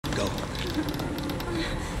Hallo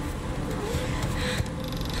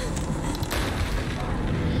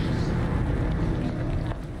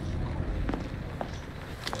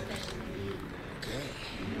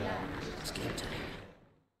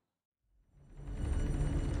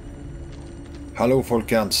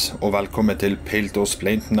folkens, og velkommen til Pilt og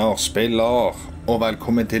Splintner spiller, og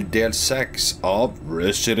velkommen til del 6 av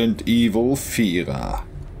Resident Evil 4.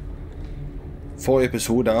 Forrige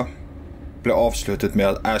episode ble avsluttet med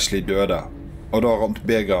at Ashley døde, og da ramte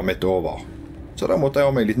begeret mitt over. Så da måtte jeg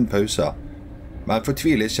ha meg en liten pause. Men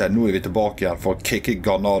fortvil ikke, nå er vi tilbake igjen for å kicke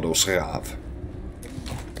Granados ræv.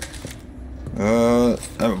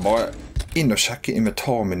 Jeg må bare inn og sjekke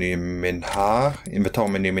inventarmenyen min her.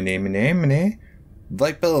 Inventarmeny.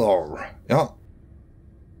 Viper. Ja.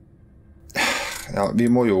 Ja, vi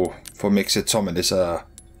må jo få mikset sammen disse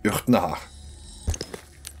urtene her.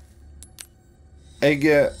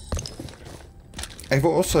 Jeg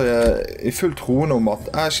var også i full troen om at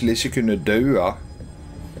Ashley ikke kunne døde.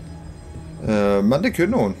 Men det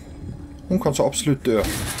kunne hun. Hun kan så absolutt dø.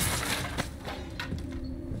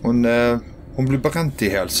 Hun ble brent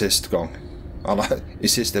i hel sist gang. Eller, i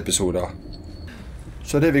siste episode.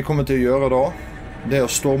 Så det vi kommer til å gjøre da, det er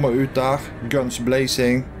å storme ut der, guns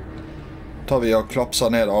blazing. Tar vi og klapser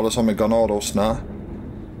ned alle sammen granadosene.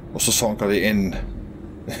 Og så sanker vi inn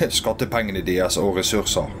skattepengene deres og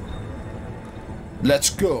ressurser.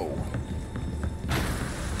 Let's go!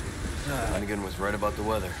 Hannigan was right about the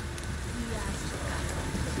weather.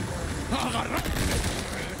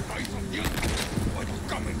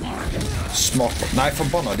 Smart. Nei,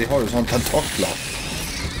 forbanna, de har jo sånne tentakler.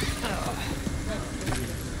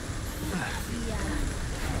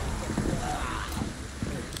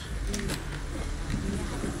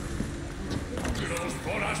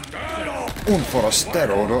 Hun får a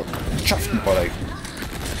større og da kjeften på deg.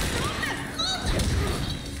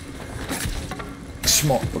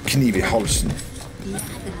 Smart og kniv i halsen.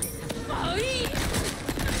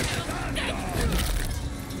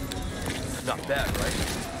 Not bad, right?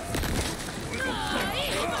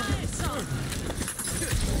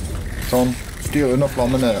 Sånn, styr under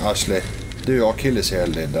flammene, Ashley. Det er jo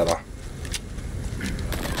akilleshælen din, det der.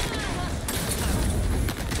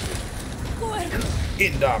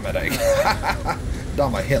 Inn der med deg. Den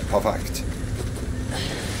var helt perfekt.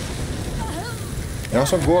 Ja,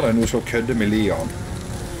 så går det nå så kødde med Lian.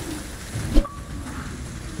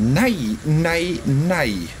 Nei.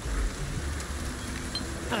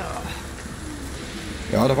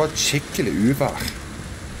 Ja, det var et skikkelig uvær.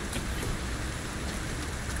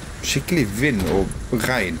 Skikkelig vind og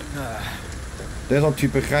regn. Det er sånn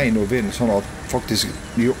type regn og vind, sånn at faktisk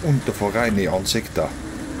det gjør ondt å få regn i ansiktet.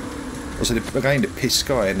 Altså, det regnet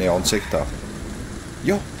pisker inn i ansiktet.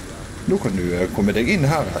 Ja, nå kan du komme deg inn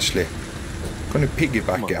her, Ashley. Kan du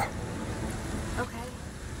piggybacke? Okay.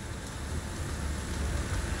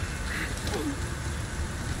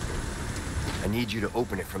 I need you to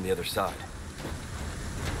open it from the other side.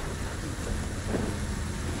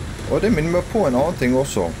 Og det minner meg på en annen ting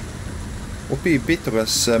også. Oppe i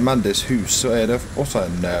Bitteres Mendes hus så er det også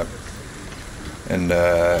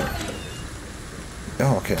ja,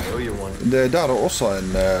 ok. Der er det også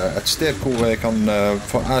et sted hvor jeg kan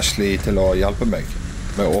få Ashley til å hjelpe meg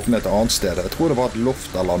med å åpne et annet sted. Jeg tror det var et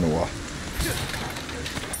loft eller noe.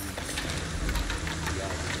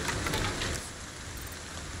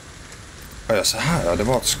 Ja, se her, det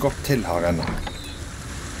var et skap til her inne.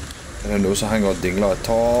 Er det noe som henger og dingler i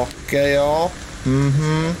taket, ja?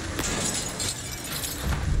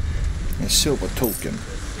 En silver token.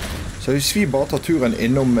 Så hvis vi bare tar turen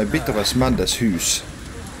innom Bitteres Mendes hus,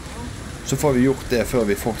 så får vi gjort det før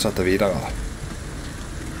vi fortsetter videre.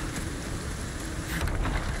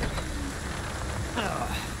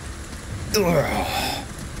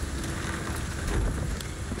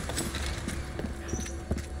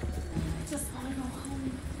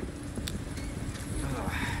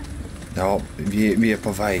 Ja, vi er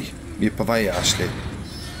på vei. Vi er på vei, Ashley.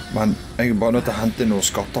 Men jeg er bare nødt til å hente noen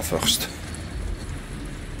skatter først.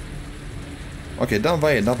 Ok, den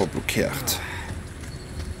veien der var blokkert.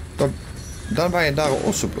 Den veien der er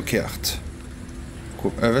også blokkert.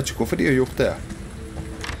 Jeg vet ikke hvorfor de har gjort det.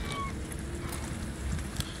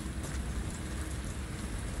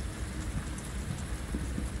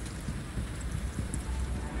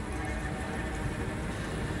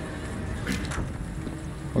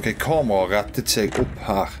 Ok, kameraet rettet seg opp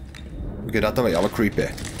her. Ok, dette var jævla creepy.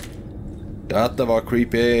 Dette var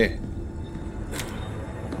creepy.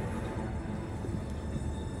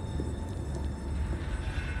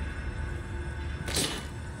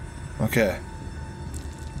 Ok.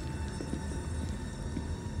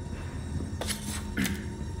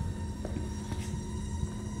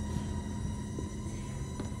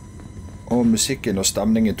 Og musikken og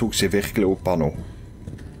stemningen tok seg virkelig opp her nå.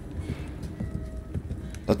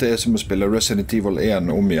 Dette er som å spille Resident Evil 1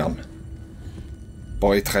 om igjen.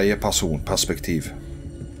 Bare i tredje person perspektiv.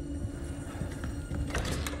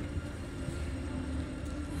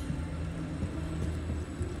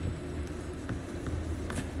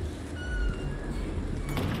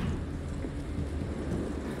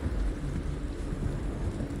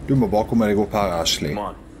 Du må bare komme deg opp her, Ashley. Come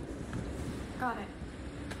on. Got it.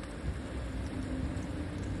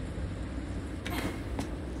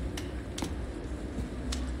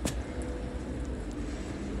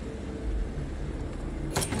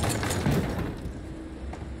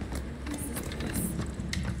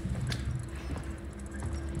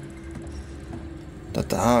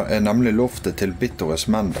 Dette her er nemlig loftet til Bittores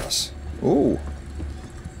Mendes. Hva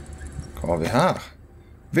har vi her?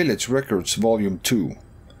 Village Records Volume 2.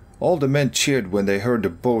 All the men cheered when they heard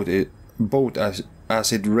the boat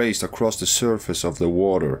as it raced across the surface of the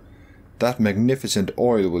water. That magnificent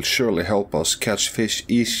oil will surely help us catch fish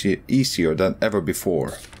easier than ever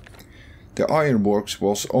before. The ironworks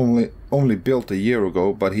was only built a year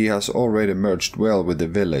ago, but he has already merged well with the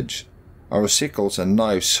village. Our sickles and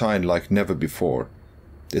knives shine like never before.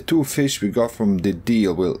 The 2 fish we got from the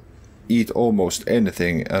deal will eat almost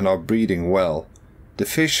anything and are breeding well. The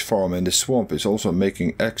fish farm in the swamp is also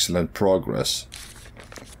making excellent progress.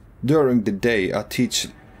 During the day I teach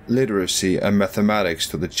literacy and mathematics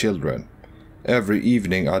to the children. Every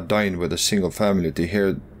evening I dine with a single family to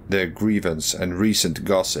hear their grievance and recent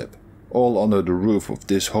gossip, all under the roof of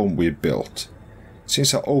this home we built.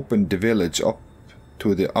 Since I opened the village up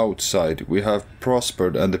to the outside, we have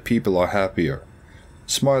prospered and the people are happier.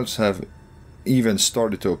 Smiles have even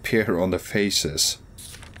started to appear on their faces.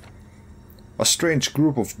 A strange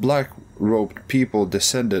group of black-robed people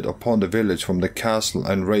descended upon the village from the castle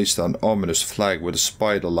and raised an ominous flag with a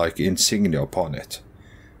spider-like insignia upon it.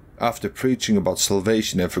 After preaching about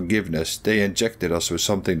salvation and forgiveness, they injected us with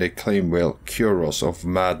something they claim will cure us of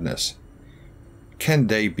madness. Can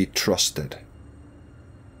they be trusted?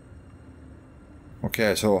 Ok,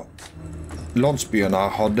 så landsbyen her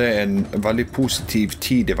hadde en veldig positiv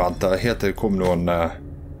tid i vente, helt til det kom noen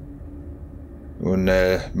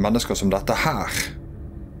mennesker som dette her,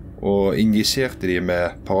 og injiserte de med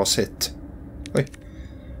parasitt. Oi.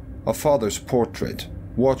 A father's portrait.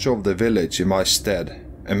 Watch over the village in my stead,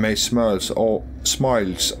 and may smiles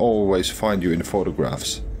always find you in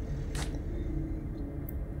photographs.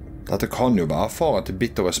 Dette kan jo være faren til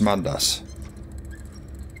Bittores Mendes.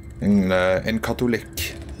 En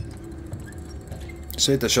katolikk.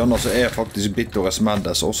 Så vidt jeg skjønner, så er faktisk Bittores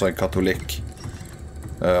Mendes også en katolikk.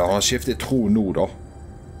 Han har skiftet tro nå da.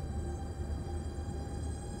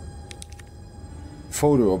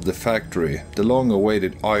 Photo of the factory, the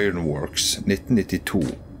long-awaited ironworks,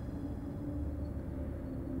 1992.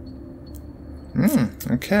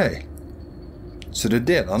 Ok. Så det er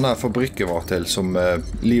det denne fabrikken var til, som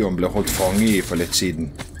Leon ble holdt fange i for litt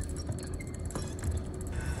siden.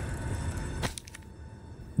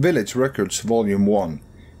 Village Records Volume 1.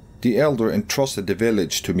 The elder entrusted the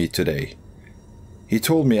village to me today. He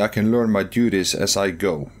told me I can learn my duties as I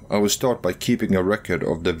go. I will start by keeping a record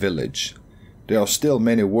of the village. There are still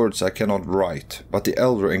many words I cannot write, but the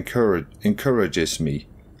elder encourages me.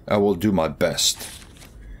 I will do my best.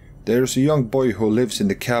 There is a young boy who lives in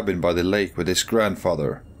the cabin by the lake with his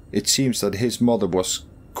grandfather. It seems that his mother was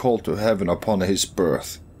called to heaven upon his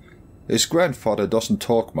birth. His grandfather doesn't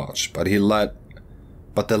talk much, but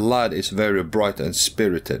the lad is very bright and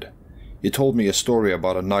spirited. He told me a story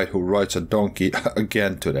about a knight who rides a donkey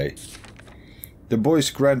again today. The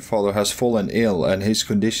boy's grandfather has fallen ill and his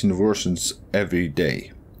condition worsens every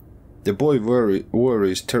day. The boy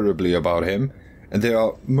worries terribly about him, and there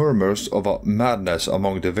are murmurs of a madness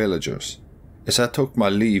among the villagers. As I took my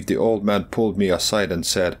leave, the old man pulled me aside and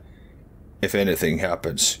said, "If anything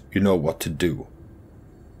happens, you know what to do."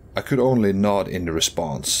 I could only nod in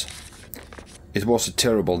response. It was a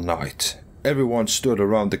terrible night. Everyone stood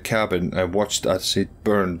around the cabin and watched as it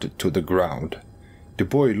burned to the ground. The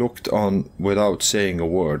boy looked on without saying a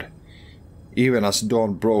word. Even as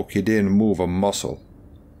dawn broke, he didn't move a muscle.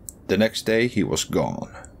 The next day he was gone.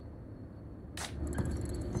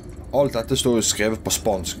 Alt dette står jo skrevet på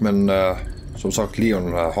spansk, men som sagt,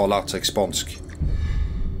 Leon har lært seg spansk.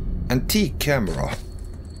 Antique camera.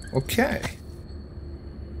 Ok.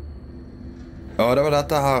 Ja, det var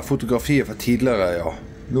dette her fotografiet fra tidligere, ja.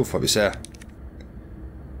 Nå får vi se.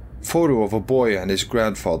 Photo of a boy and his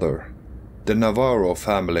grandfather. The Navarro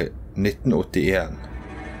family, 1981.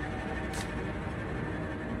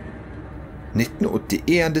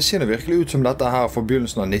 1981, det ser virkelig ut som dette her fra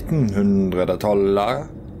begynnelsen av 1900-tallet.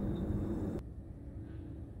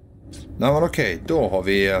 Nei, men ok, da har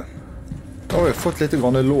vi fått litt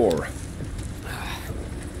grann lore.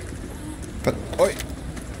 Oi!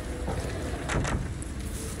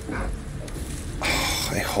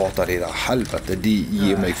 Jeg hater de der. Helvete, de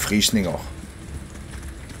gir meg frysninger.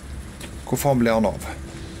 Hvor faen ble han av?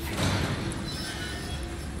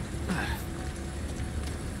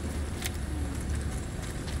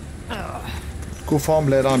 Hvor faen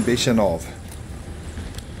ble den bikkjen av?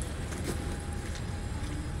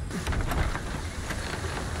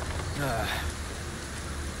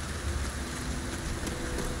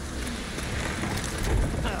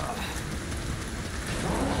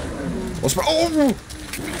 Og så bare...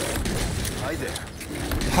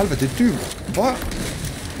 Helvete, du var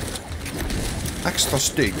ekstra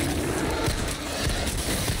stygg.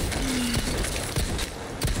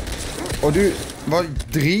 Og du var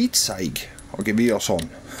dritseig. Ok, vi gjør sånn.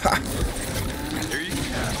 Ha!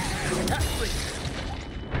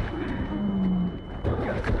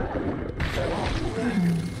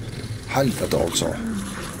 Helvete, altså.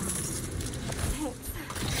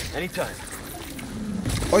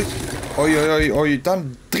 Oi, oi, oi, oi, den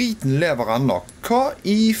driten lever ennå. Hva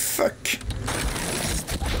i fuck?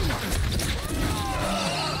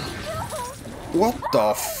 What the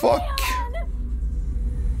fuck?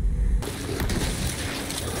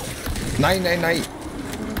 Nei, nei, nei.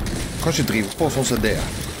 Kan ikke drive på sånn som det.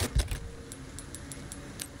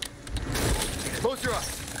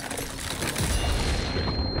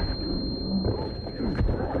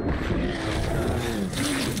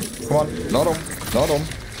 Kom an, la dem, la dem.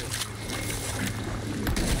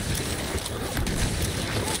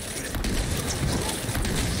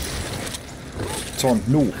 Sånn,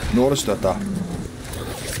 nå er det støtte.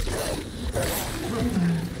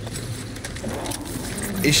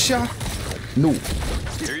 Ikke nå.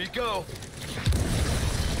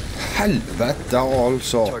 Helvete,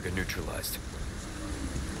 altså.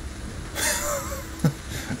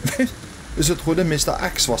 Hvis jeg trodde Mr.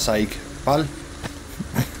 X var seig, vel?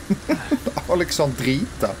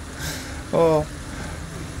 Alexandrita.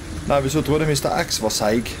 Nei, hvis jeg trodde Mr. X var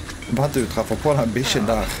seig, vent til du treffer på den bikkjen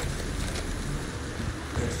der.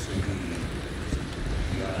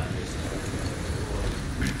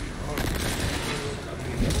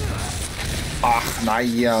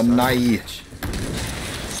 Nei, nei.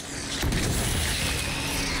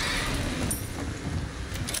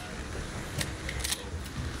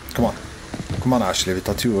 Kom an. Kom an, Ashley. Vi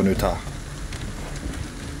tar turen ut her.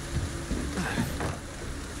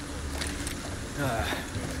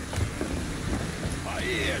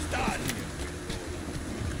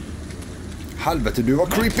 Helvete, du var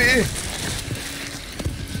creepy!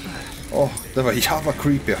 Åh, det var jævla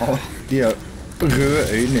creepy. De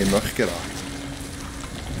røde øynene i mørket der.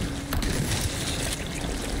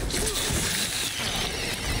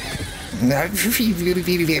 Nei,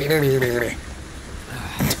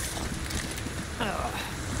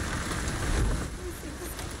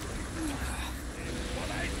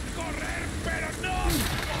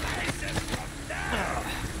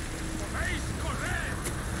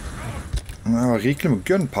 det var rikelig med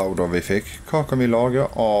gunpowder vi fikk. Hva kan vi lage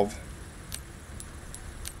av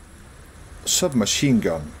submachine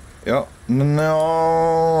gun? Ja,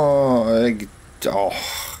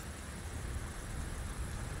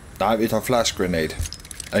 Nei, vi tar flash grenade.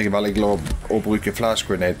 Jeg er veldig glad å bruke flash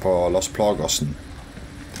grenade på Las Plagas'en.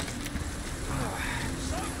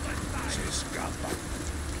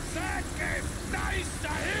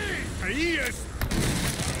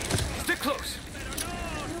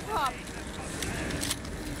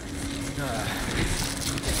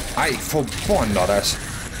 Nei, forbannades.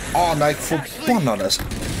 Nei, forbannades.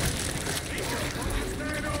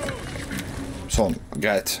 Sånn,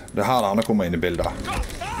 greit. Det er her denne kommer inn i bildet.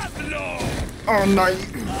 Nei.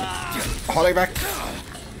 Ha deg vekk.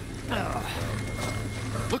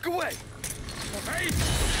 Look away.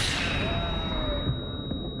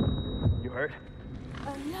 You hurt?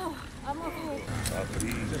 No, I'm okay.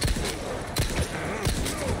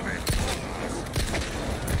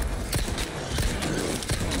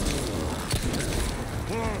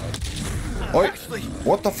 Oi,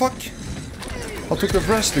 what the fuck? I took a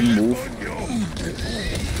wrestling move.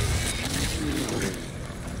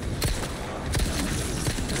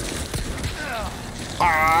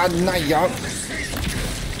 Nei, ja.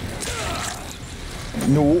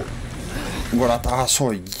 Nå går dette her så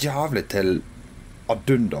jævlig til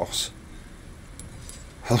adunders.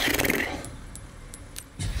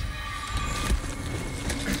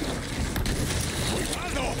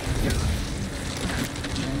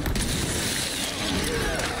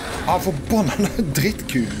 Forbanna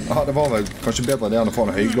drittkul. Det var vel kanskje bedre det enn å få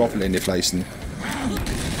en høygaffel inn i fleisen.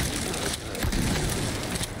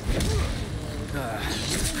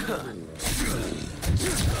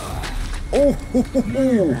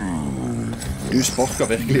 Du sparker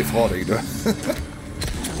virkelig fra deg, du.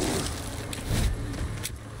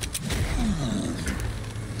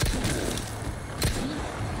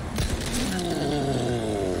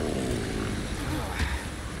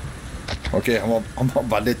 Ok, han var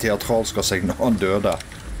veldig teatralsk av seg når han døde.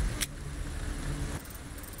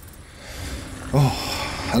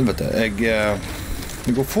 Helvete,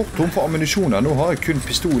 det går fort tom for ammunisjon her. Nå har jeg kun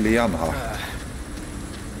pistol igjen her.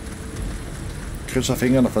 Krysser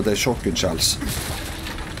fingrene for at det er shotgun shells.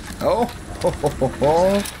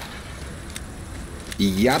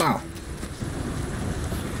 Ja da!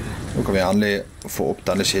 Nå kan vi endelig få opp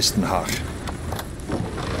denne kisten her.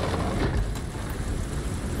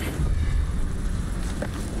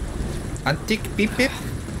 Antikk pip-pip.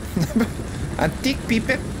 Antikk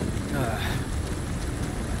pip-pip.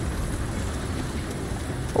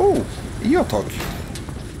 Ja takk.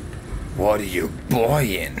 What are you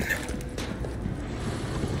buying?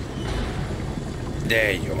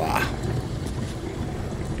 There you are.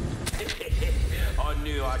 I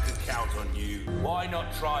knew I could count on you. Why not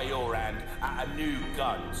try your hand at a new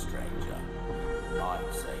gun, stranger?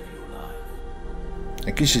 I'd save your life. Jeg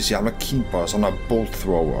er ikke så jævla keen på sånne bolt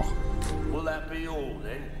thrower. Will that be all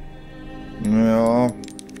then? Ja.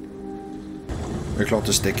 Vi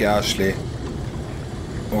klarte å stikke Ashley.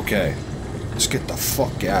 Ok. Let's get the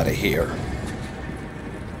fuck out of here.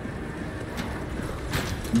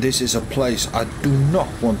 This is a place I do not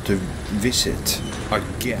want to visit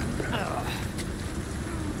again.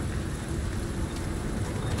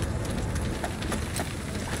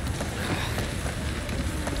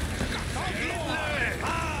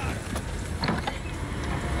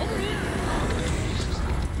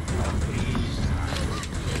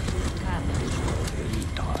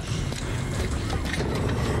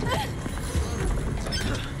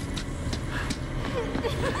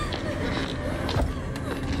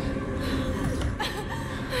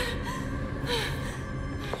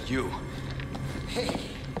 You. Hey,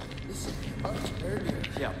 this is much earlier.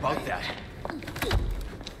 Yeah, about that.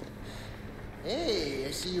 Hey,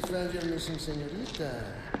 I see you found your missing senorita.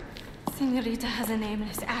 Senorita has a name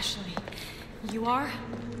and it's Ashley. You are?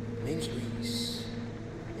 Name's Reese.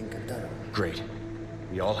 Encantado. Great.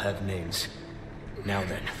 We all have names. Now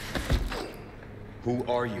then. Who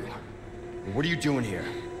are you? What are you doing here?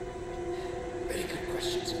 Very good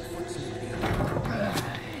questions, unfortunately.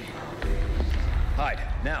 Hide,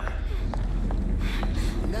 now.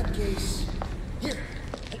 In that case, here.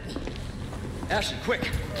 Ashley,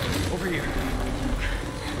 quick! Over here.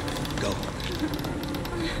 Go.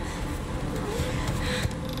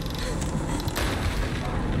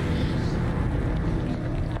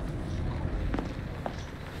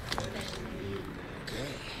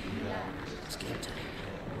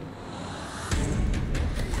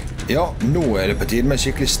 Ja, nå er det på tide med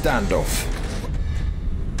skikkelig standoff.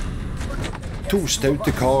 To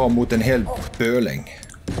staute karer mot en hel bøling.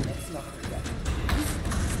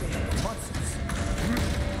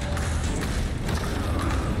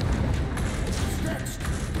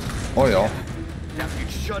 Ja.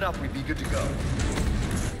 Shut up, we'd be good to go.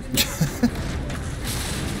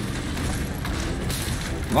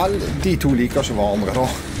 Vel, de to liker ikke hverandre da.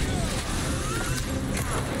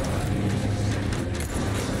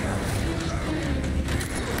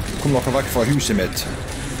 Kom dere vekk fra huset mitt.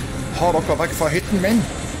 Har dere vekk fra hytten min?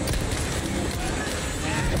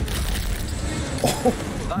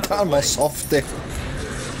 Den var saftig.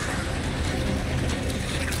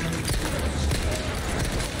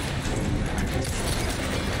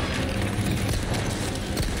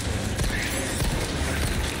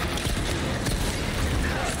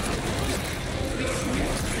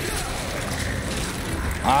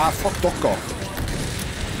 Fuck dere.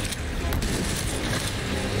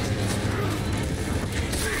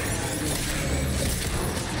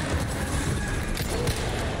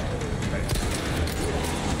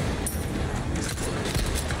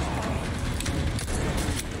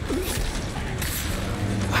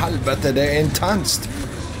 Helvete, det er intenst.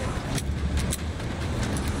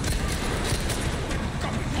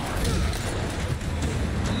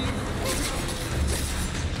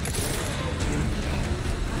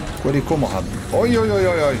 Hvor de kommer hen? Oi, oi, oi,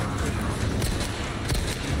 oi, oi.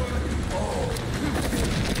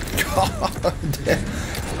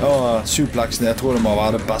 Suplexen, jeg tror det må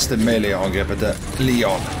være det beste melee-angrepet til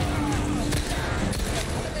Leon.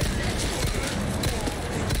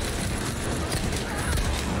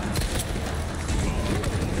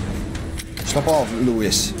 Slapp av,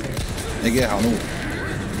 Louis. Jeg er her nå.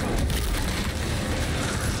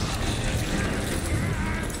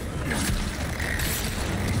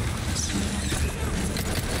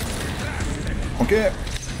 OK.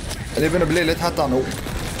 Det begynner å bli litt hett her nå.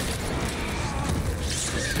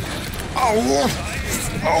 Au!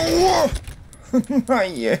 Au! Nei,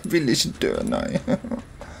 jeg vil ikke dø, nei.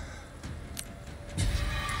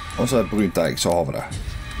 Og så er det brunt egg, så har vi det.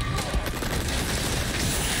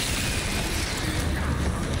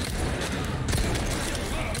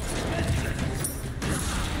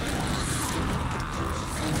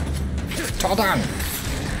 Ta den!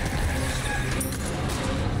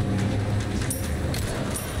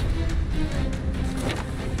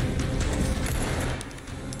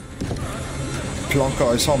 Planker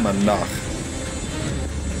jeg sammen der.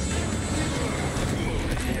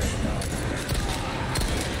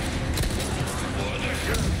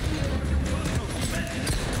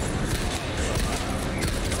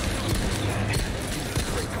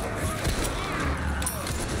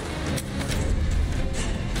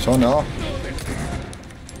 Sånn, ja.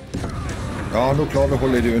 Ja, nå klarer vi å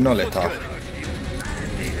holde det unna litt her.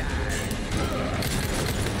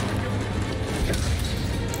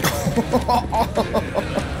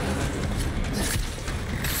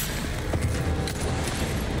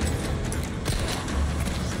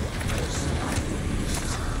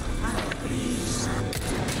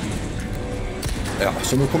 Ja,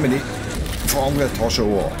 så nå kommer de fra andre etasje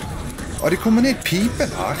over. Ja, de kommer ned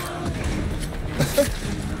pipen her.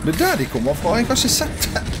 Det er der de kommer fra, jeg har ikke sett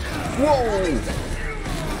det. Wow!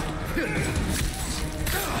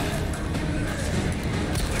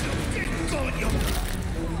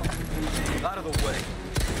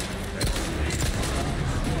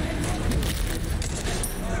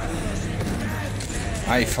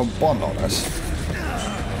 Nei, forbannades.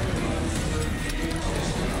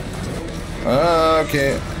 Ok.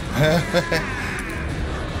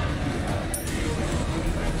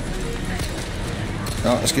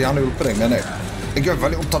 Ja, jeg skal gjerne hjelpe deg, men jeg er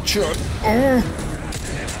veldig opptatt selv.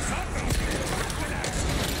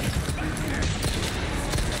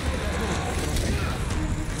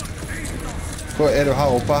 Hvor er du her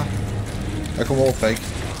oppe? Jeg kommer opp deg.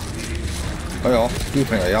 Ja, du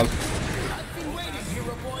trenger hjelp.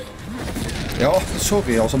 Ja,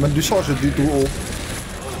 sorry altså, men du sa ikke at du dro opp.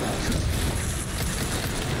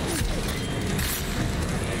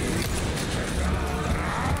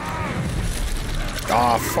 Ja,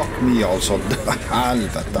 fuck me altså.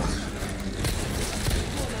 Helvete.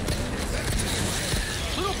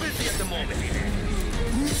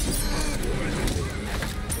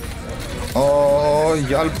 Åh,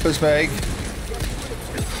 hjelpes meg.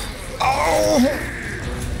 Åh!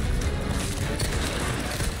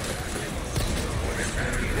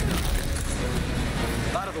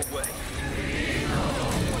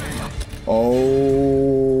 Åh,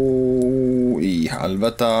 i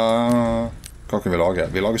helvete. Hva kan vi lage?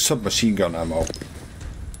 Vi lager submachine gun ammo.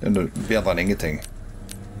 Det er bedre enn ingenting.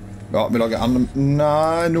 Ja, vi lager enda...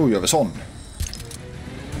 Nei, nå gjør vi sånn.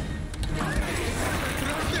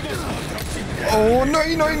 Åh,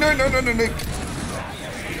 nei, nei, nei, nei, nei, nei.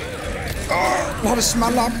 La det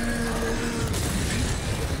smelle.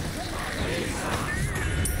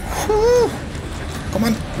 Kom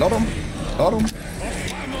igjen, la dem. La dem.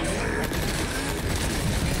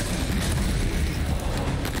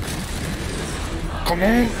 Kom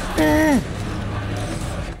igjen.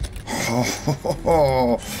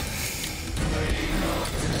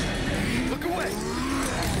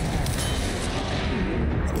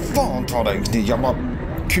 Faen ta deg, de jævla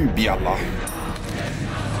kubjella.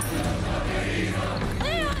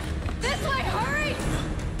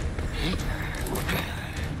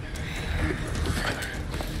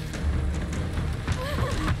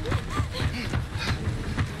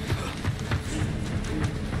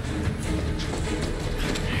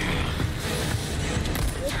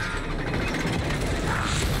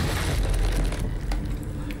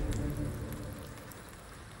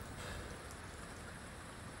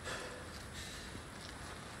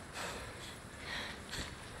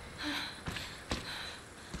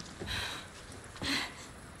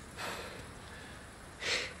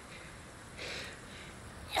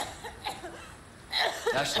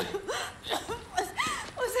 Ashley.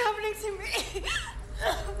 What's happening to me?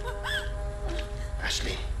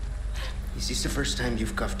 Ashley, is this the first time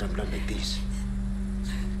you've coughed on blood like this?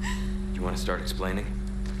 Do you want to start explaining?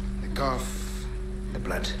 The cough, the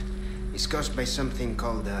blood, is caused by something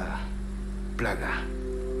called plaga.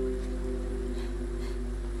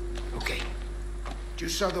 Okay. You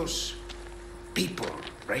saw those people,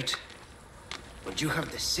 right? But you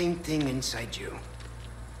have the same thing inside you.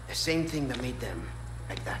 The same thing that made them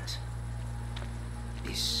like that.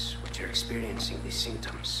 This, what you're experiencing, these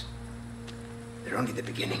symptoms, they're only the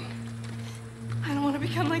beginning. I don't want to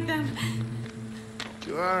become like them.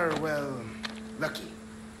 You are, well, lucky.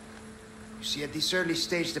 You see, at this early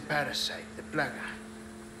stage, the parasite, the plaga,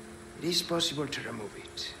 it is possible to remove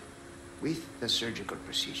it with a surgical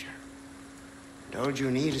procedure. And all you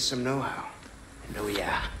need is some know-how. And oh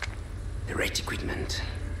yeah, the right equipment.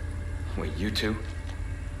 Wait, you two?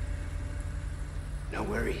 No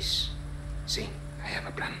worries. See, I have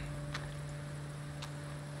a plan.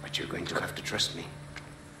 But you're going to have to trust me.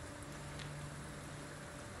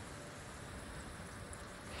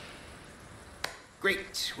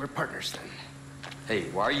 Great, we're partners then. Hey,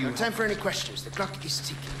 why are you... No time for any questions. The clock is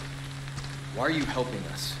ticking. Why are you helping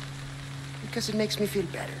us? Because it makes me feel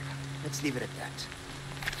better. Let's leave it at that.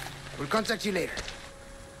 We'll contact you later.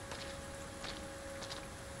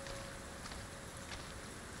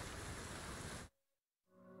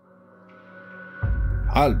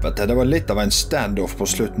 Helvete, det var litt av en standoff på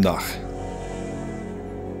slutten der.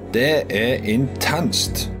 Det er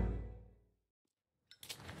intenst.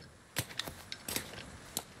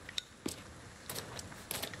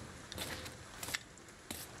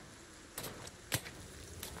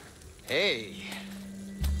 Hey,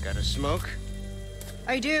 got a smoke?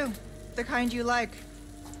 I do. The kind you like.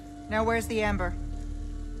 Now where's the amber?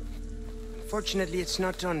 Fortunately, it's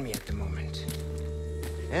not on me at the moment.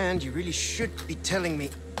 And you really should be telling me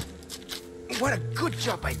what a good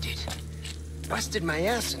job I did. Busted my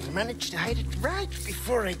ass and managed to hide it right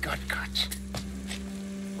before I got caught.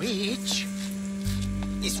 Which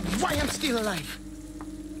is why I'm still alive.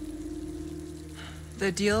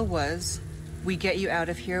 The deal was, we get you out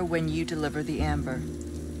of here when you deliver the amber.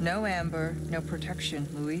 No amber, no protection,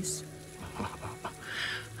 Luis.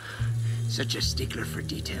 Such a stickler for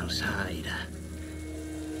details, huh, Ada?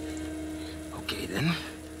 Okay, then.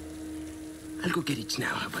 I'll go get it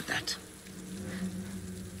now, how about that?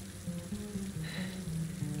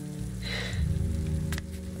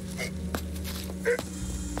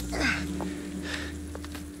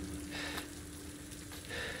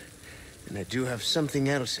 And I do have something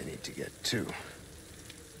else I need to get, too.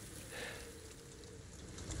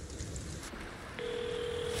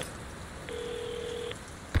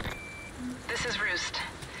 This is Roost.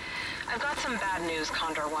 I've got some bad news,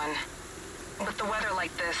 Condor One. With the weather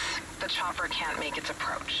like this, the chopper can't make its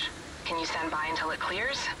approach. Can you stand by until it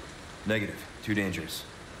clears? Negative. Too dangerous.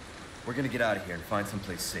 We're gonna get out of here and find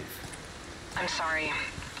someplace safe. I'm sorry.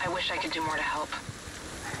 I wish I could do more to help.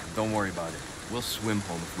 Don't worry about it. We'll swim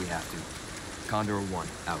home if we have to. Condor 1,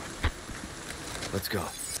 out. Let's go.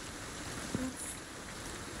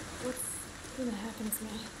 What's gonna happen to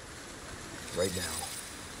me? Right now.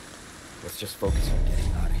 Let's just focus on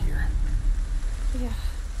getting out of here. Yeah,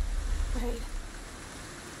 right.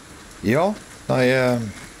 Ja, nei,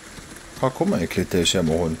 hva kommer egentlig til å skje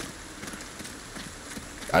med hun?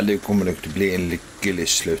 Eller kommer det til å bli en lykkelig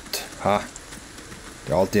slutt, hæ? Det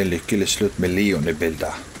er alltid en lykkelig slutt med Leon i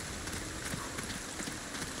bildet.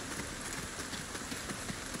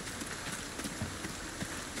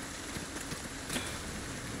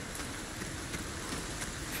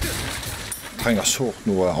 Jeg trenger sårt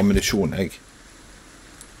noe ammunisjon, jeg.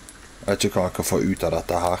 Jeg vet ikke hva jeg kan få ut av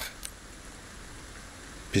dette her.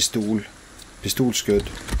 Pistolskudd.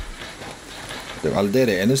 Det er vel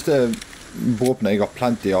det eneste våpenet jeg har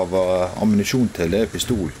plenty av ammunisjon til, det er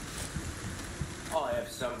pistol.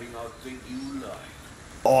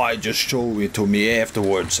 Oh, just show it to me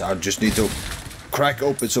afterwards. I just need to crack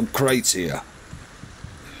open some crates here.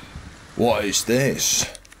 What is this?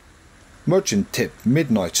 Merchant tip,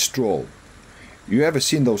 midnight stroll. You ever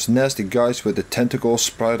seen those nasty guys with the tentacles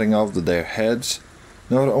sprouting out of their heads?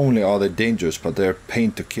 Not only are they dangerous, but they're a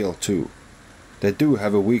pain to kill too. They do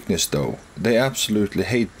have a weakness though. They absolutely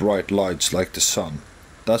hate bright lights like the sun.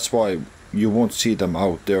 That's why you won't see them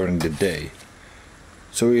out during the day.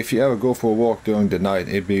 So if you ever go for a walk during the night,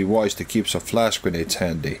 it'd be wise to keep some flash grenades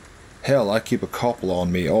handy. Hell, I keep a couple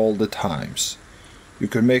on me all the times. You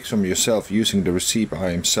can make some yourself using the recipe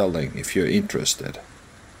I am selling if you're interested.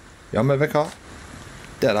 Ja, men vet du hva?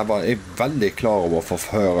 Det der var jeg veldig klar over for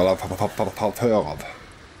før av.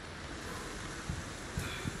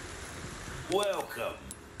 Welcome.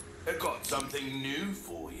 I got something new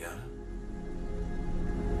for you.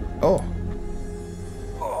 Åh.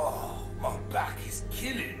 Oh, my back is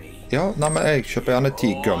killing me. Ja, nei, men jeg kjøper gjerne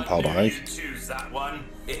 10 gunpowder, jeg. Choose that one.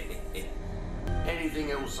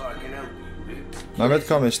 Anything else I can help you with? Nei, vet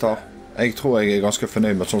du hva, mister? Jeg tror jeg er ganske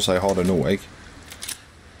fornøyd med sånn som jeg har det nå, jeg.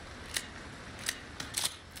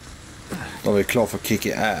 Da er vi klar for kick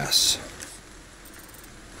ass.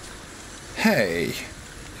 Hei!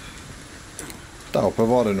 Der oppe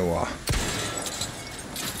var det noe.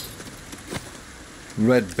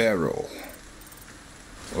 Red barrel.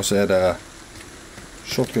 Og så er det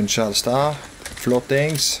shotgun shells der.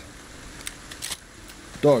 Flottings.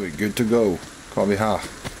 Da er vi good to go. Hva har vi her?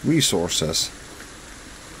 Resources.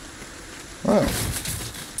 Ja.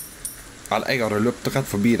 Eller, jeg hadde løpt rett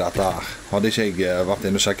forbi dette her. Hadde ikke jeg vært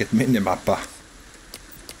inne og sjekket minimappet.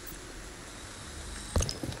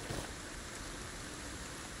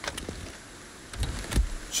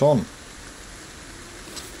 Sånn.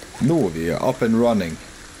 Nå er vi up and running.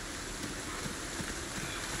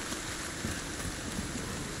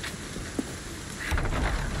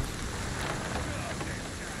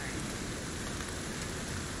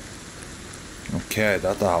 Ok,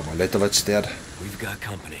 dette her var litt av et sted. We've got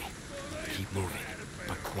company. Keep moving,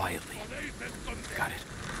 but quietly. Got it.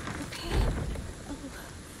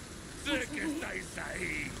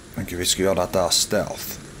 Tenker vi skal gjøre dette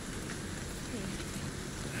stealth.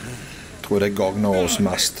 Tror det gagner oss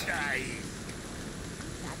mest.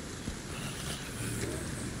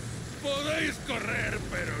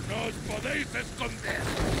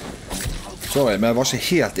 Sorry, men jeg var ikke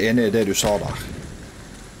helt enig i det du sa der.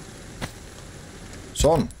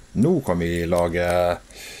 Sånn, nå kan vi lage...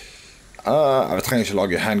 vi trenger ikke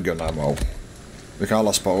lage handgun ammo. Vi kan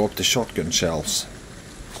heller spare opp til shotgun shells.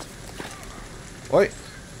 Oi!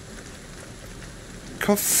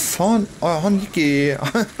 Hva faen? Han gikk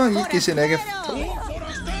i sin egen...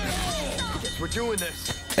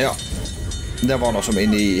 Ja, det var noe som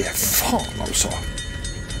inne i... Faen altså!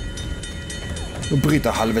 Nå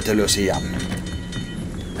bryter helvete løs igjen.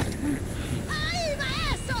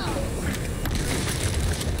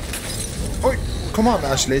 Oi, kom an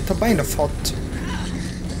Ashley, ta beina fatt.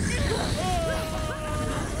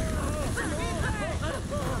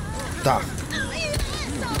 Der.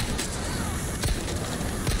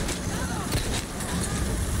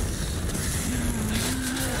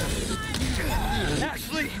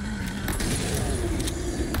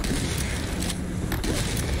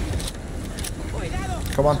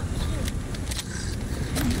 Kom an.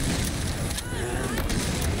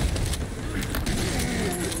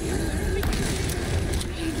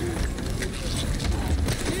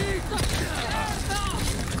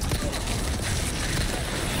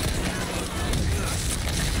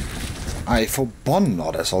 Nei,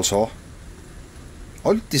 forbanna det, altså.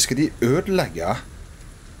 Alltid skal de ødelegge.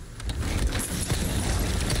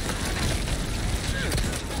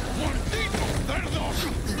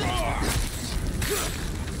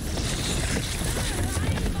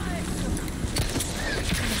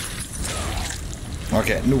 Ok,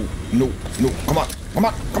 nå. Kom an.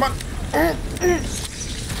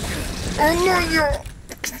 Nei, ja.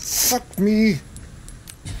 Fuck me.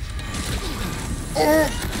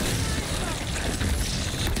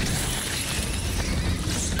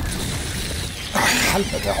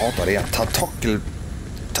 Helvete, jeg hater de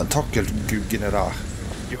tentakelguggene der.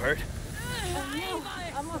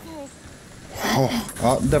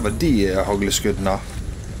 Ja, det var de hagleskuddene.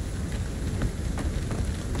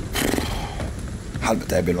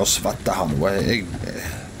 Helvete, jeg begynner å svette her nå.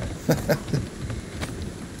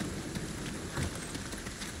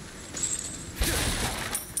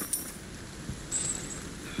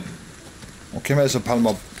 Og hvem er det som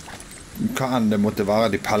pelmer? Hva enn det måtte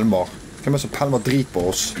være de pelmer? Hvem er det som pelmer drit på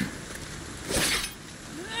oss?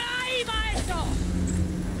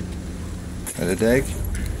 Er det deg?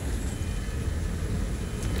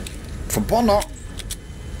 Forbanna!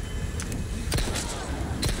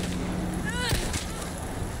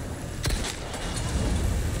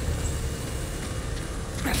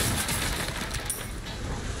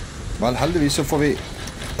 Vel, heldigvis så får vi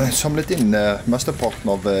samlet inn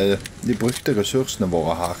mesteparten av de brukte ressursene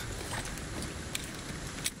våre her.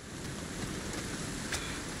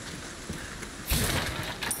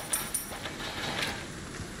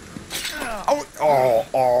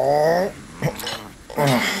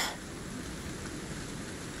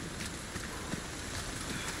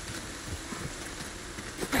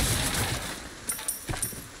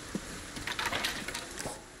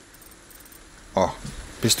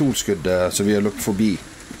 Pistolskuddet som vi har løpt forbi.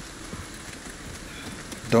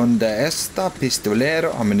 Donde esta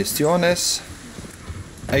pistolero ammuniciones.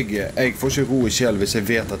 Jeg får ikke ro i sjel hvis jeg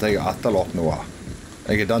vet at jeg har etterlatt noe.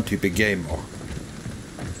 Jeg er den type gamer.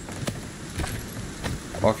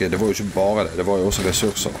 Ok, det var jo ikke bare det. Det var jo også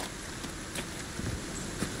ressurser.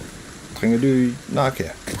 Trenger du... Nei, ok.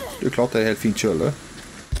 Du klarte det helt fint selv, du.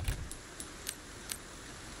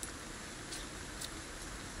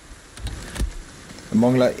 Jeg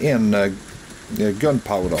mangler en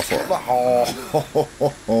gunpowder for...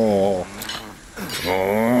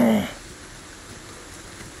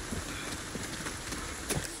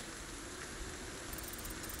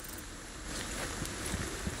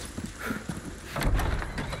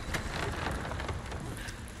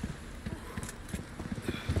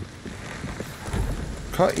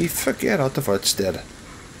 Hva i fuck er dette for et sted?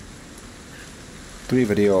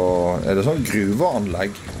 Driver de og... Er det sånn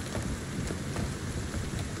gruveanlegg?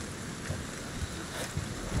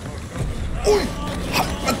 Oi!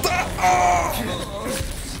 Helvete!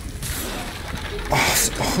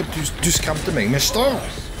 Du skremte meg, mister!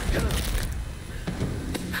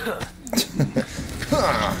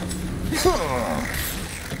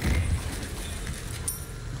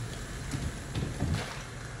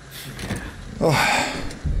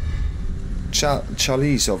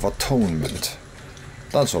 Chalice of Atonement.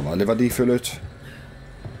 Den så veldig verdifull ut.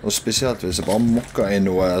 Og spesielt hvis jeg bare mokker inn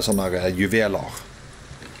noe sånne juveler.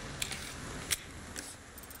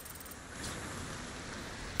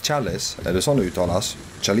 Chalice, er det sånn det uttales?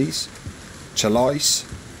 Chalice? Chalice?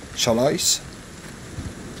 Chalice?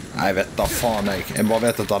 Nei, jeg vet da faen jeg. Jeg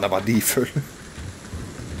bare vet at den er verdifull.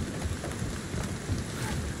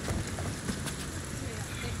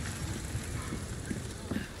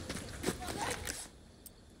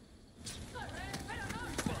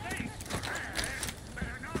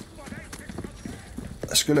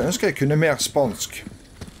 Jeg skulle ønske jeg kunne mer spansk.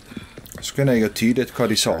 Så kunne jeg ha tydet hva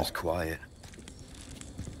de sa.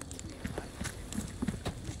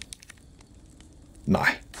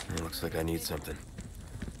 Nei.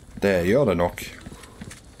 Det gjør det nok.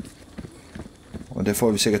 Og det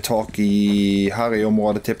får vi sikkert tak i her i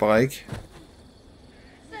området, tipper jeg.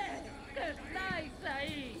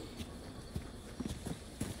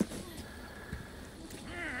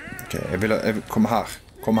 Ok, jeg vil komme her.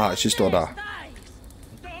 Kom her, ikke stå der.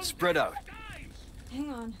 Spread out. Hang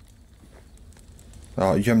on.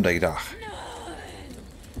 Ja, gjem deg der.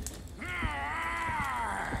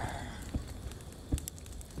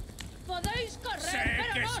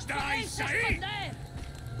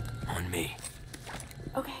 On me.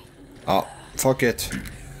 Okay. Ja, fuck it.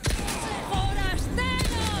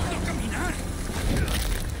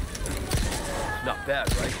 Not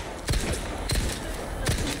bad, right?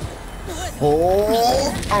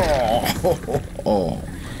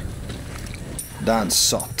 Den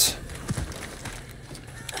satt.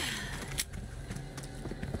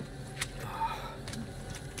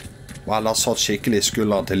 Vel, han satt skikkelig i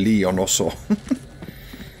skulderen til Leon også.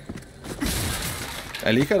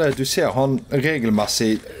 Jeg liker det at du ser han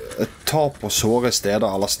regelmessig tar på såre steder,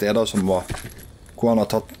 eller steder som var, hvor han har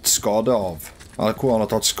tatt skade av, eller hvor han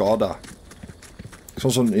har tatt skade.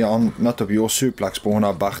 Sånn som ja, han nettopp gjorde suplex på hun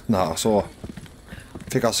av Berten her, så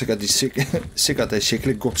fikk han sikkert et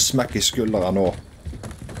skikkelig godt smekk i skulderen nå.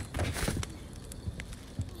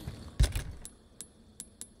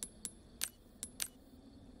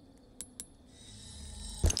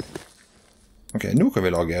 Ok, nå kan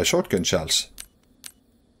vi lage shotgun shells.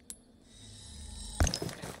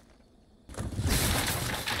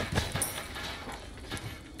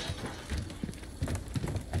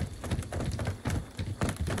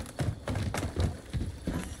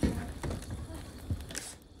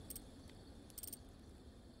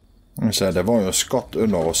 Det var jo skatt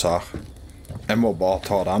under oss her. Jeg må bare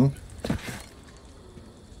ta den.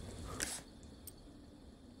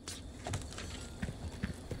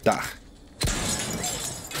 Der.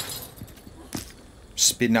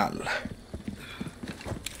 Spinell.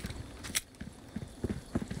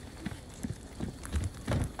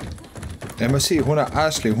 Jeg må si, hun er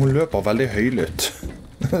Ashley, hun løper veldig høylytt.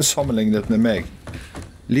 Sammenlignet med meg.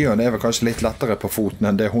 Leon er vel kanskje litt lettere på foten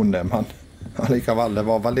enn det hun er, men allikevel, det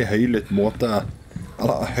var veldig høylytt måte,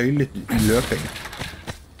 eller høylytt løping.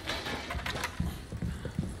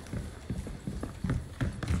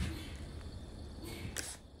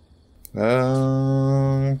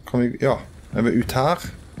 Kan vi, ja, er vi ut her?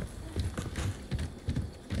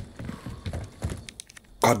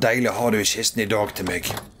 Hva deilig har du i kisten i dag til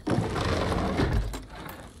meg.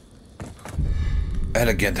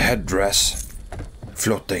 Elegant headdress.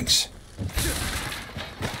 Flottings.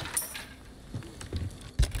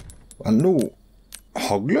 Men nå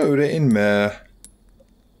hagler jo det inn med...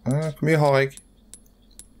 Hvor mye har jeg?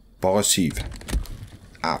 Bare 7.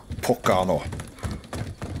 Pokker nå.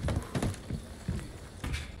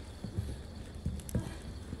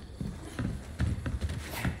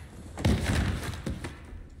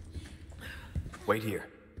 Wait here.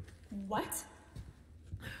 What?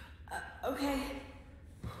 Okay.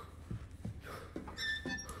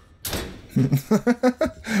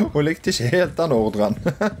 Hun likte ikke helt den ordren.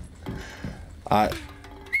 Nei.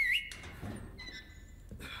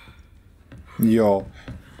 Ja.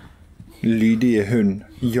 Lydige hund.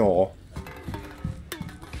 Ja.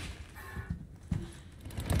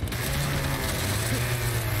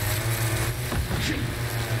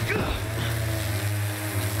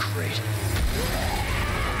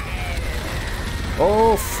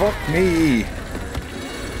 Oh, fuck me.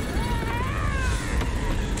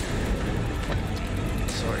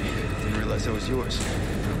 Sorry, didn't realize that was yours.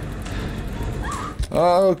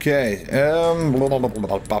 Okay,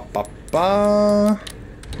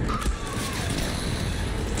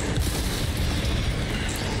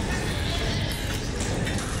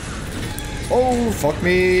 Oh, fuck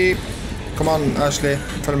me. Come on, Ashley,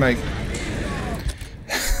 følg meg.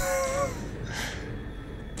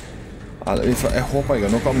 Jeg håper jeg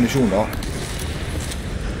har nok ammunisjon da.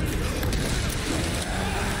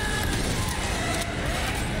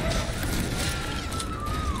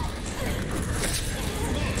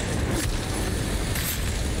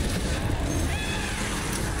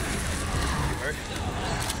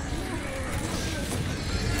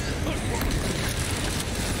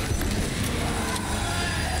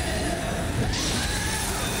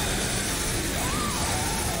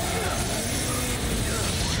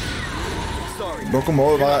 Dere må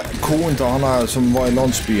være konen til han her som var i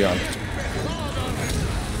landsbyen.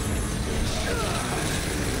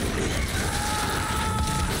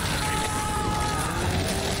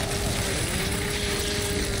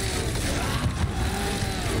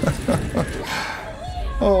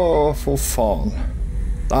 Åh, for faen.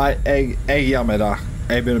 Nei, jeg gir meg der.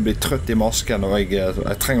 Jeg begynner å bli trøtt i masken, og jeg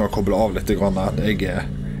trenger å koble av litt grann her.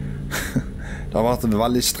 Det har vært en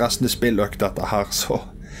veldig stressende spilløkt dette her, så...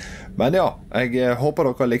 Men ja, jeg håper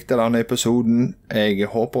dere likte denne episoden. Jeg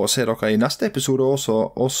håper å se dere i neste episode også,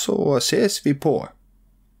 og så ses vi på.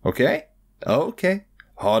 Ok? Ok.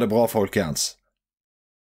 Ha det bra, folkens.